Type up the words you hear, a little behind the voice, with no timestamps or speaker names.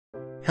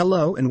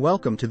Hello and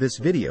welcome to this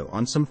video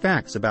on some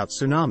facts about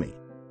tsunami.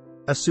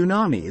 A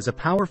tsunami is a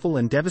powerful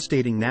and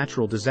devastating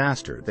natural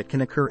disaster that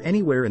can occur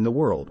anywhere in the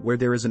world where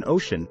there is an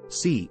ocean,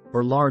 sea,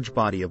 or large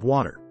body of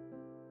water.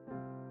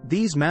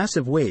 These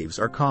massive waves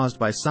are caused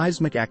by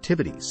seismic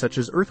activity such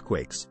as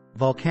earthquakes,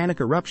 volcanic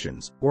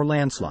eruptions, or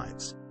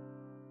landslides.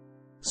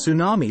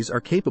 Tsunamis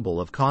are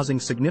capable of causing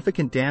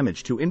significant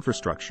damage to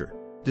infrastructure,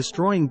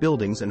 destroying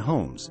buildings and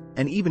homes,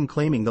 and even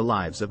claiming the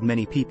lives of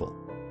many people.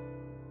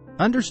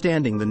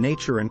 Understanding the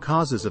nature and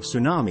causes of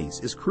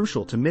tsunamis is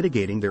crucial to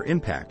mitigating their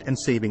impact and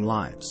saving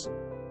lives.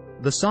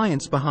 The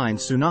science behind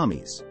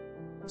tsunamis.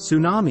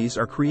 Tsunamis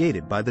are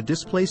created by the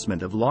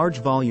displacement of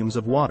large volumes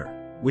of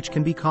water, which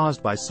can be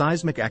caused by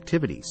seismic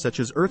activity such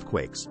as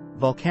earthquakes,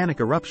 volcanic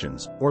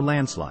eruptions, or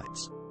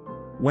landslides.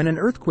 When an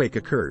earthquake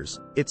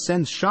occurs, it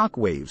sends shock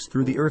waves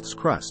through the Earth's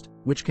crust,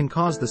 which can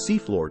cause the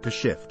seafloor to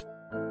shift.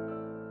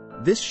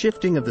 This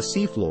shifting of the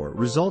seafloor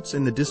results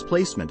in the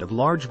displacement of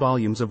large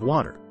volumes of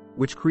water,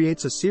 which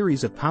creates a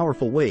series of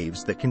powerful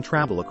waves that can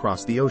travel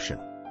across the ocean.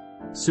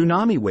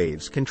 Tsunami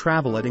waves can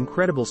travel at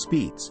incredible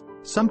speeds,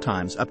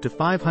 sometimes up to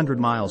 500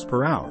 miles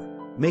per hour,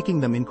 making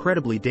them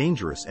incredibly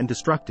dangerous and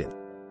destructive.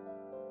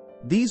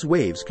 These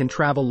waves can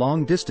travel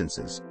long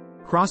distances,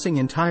 crossing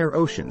entire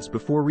oceans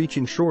before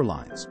reaching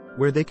shorelines,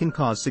 where they can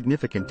cause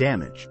significant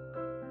damage.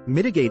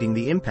 Mitigating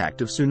the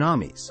impact of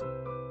tsunamis.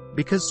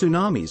 Because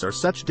tsunamis are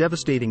such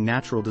devastating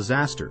natural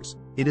disasters,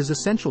 it is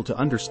essential to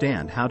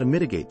understand how to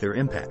mitigate their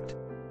impact.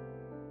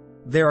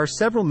 There are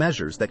several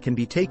measures that can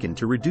be taken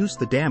to reduce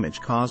the damage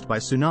caused by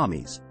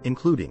tsunamis,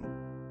 including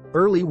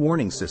early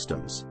warning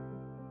systems.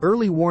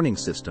 Early warning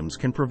systems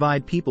can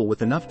provide people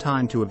with enough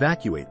time to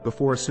evacuate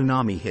before a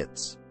tsunami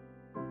hits.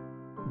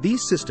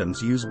 These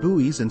systems use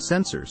buoys and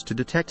sensors to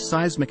detect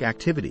seismic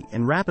activity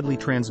and rapidly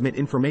transmit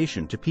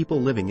information to people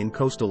living in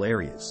coastal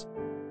areas.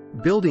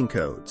 Building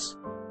codes.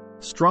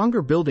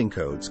 Stronger building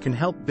codes can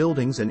help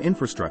buildings and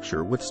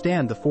infrastructure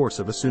withstand the force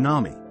of a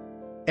tsunami.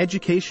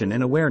 Education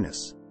and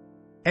awareness.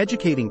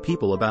 Educating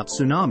people about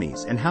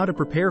tsunamis and how to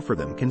prepare for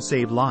them can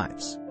save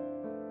lives.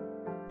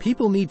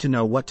 People need to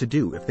know what to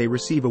do if they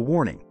receive a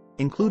warning,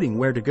 including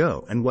where to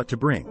go and what to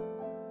bring.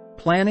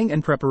 Planning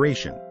and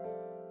preparation.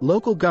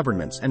 Local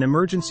governments and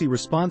emergency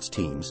response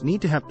teams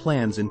need to have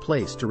plans in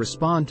place to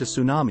respond to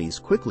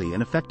tsunamis quickly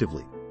and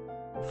effectively.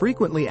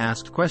 Frequently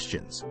asked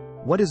questions.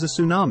 What is a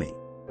tsunami?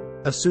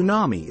 A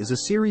tsunami is a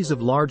series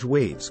of large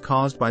waves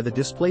caused by the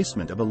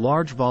displacement of a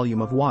large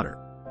volume of water,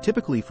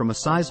 typically from a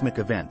seismic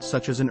event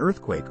such as an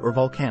earthquake or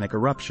volcanic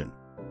eruption.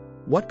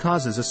 What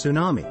causes a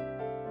tsunami?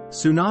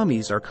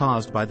 Tsunamis are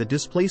caused by the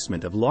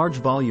displacement of large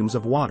volumes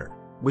of water,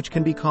 which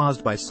can be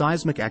caused by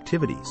seismic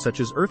activity such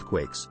as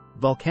earthquakes,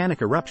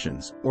 volcanic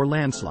eruptions, or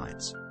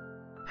landslides.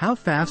 How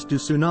fast do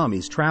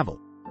tsunamis travel?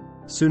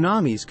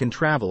 Tsunamis can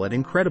travel at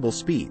incredible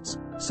speeds,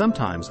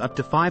 sometimes up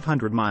to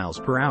 500 miles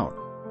per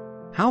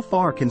hour. How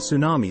far can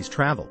tsunamis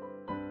travel?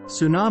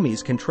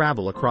 Tsunamis can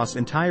travel across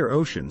entire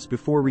oceans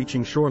before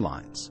reaching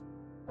shorelines.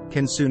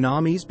 Can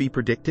tsunamis be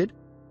predicted?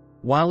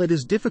 While it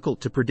is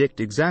difficult to predict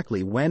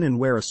exactly when and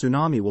where a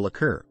tsunami will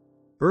occur,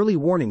 early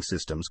warning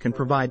systems can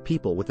provide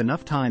people with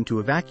enough time to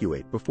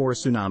evacuate before a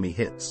tsunami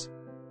hits.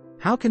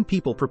 How can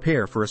people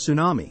prepare for a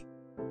tsunami?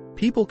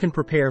 People can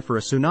prepare for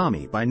a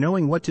tsunami by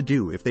knowing what to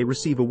do if they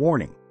receive a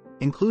warning,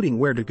 including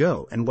where to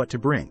go and what to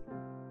bring.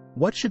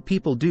 What should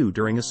people do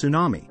during a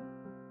tsunami?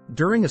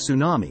 During a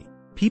tsunami,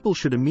 people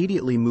should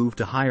immediately move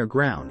to higher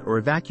ground or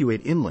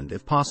evacuate inland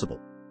if possible.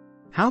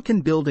 How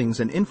can buildings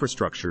and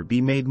infrastructure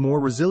be made more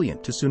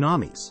resilient to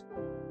tsunamis?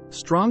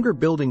 Stronger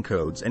building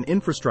codes and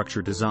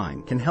infrastructure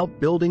design can help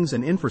buildings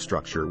and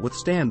infrastructure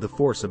withstand the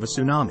force of a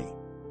tsunami.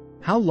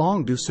 How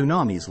long do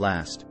tsunamis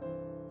last?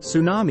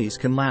 Tsunamis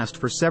can last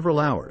for several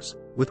hours,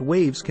 with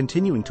waves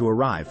continuing to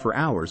arrive for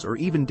hours or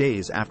even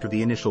days after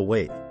the initial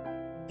wave.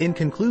 In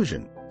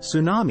conclusion,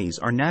 tsunamis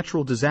are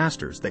natural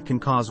disasters that can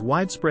cause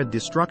widespread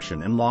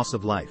destruction and loss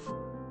of life.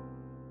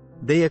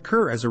 They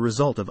occur as a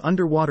result of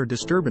underwater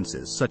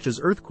disturbances such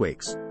as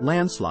earthquakes,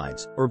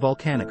 landslides, or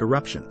volcanic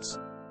eruptions.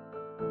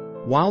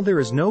 While there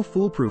is no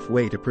foolproof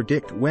way to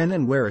predict when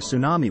and where a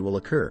tsunami will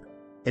occur,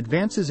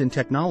 advances in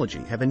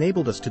technology have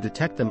enabled us to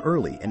detect them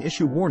early and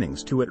issue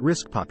warnings to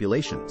at-risk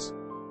populations.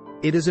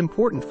 It is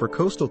important for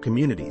coastal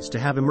communities to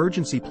have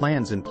emergency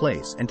plans in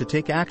place and to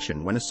take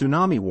action when a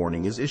tsunami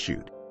warning is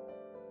issued.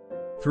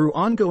 Through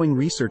ongoing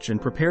research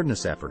and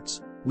preparedness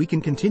efforts, we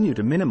can continue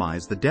to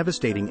minimize the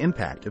devastating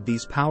impact of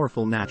these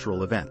powerful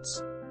natural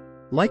events.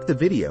 Like the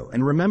video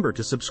and remember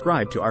to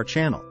subscribe to our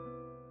channel.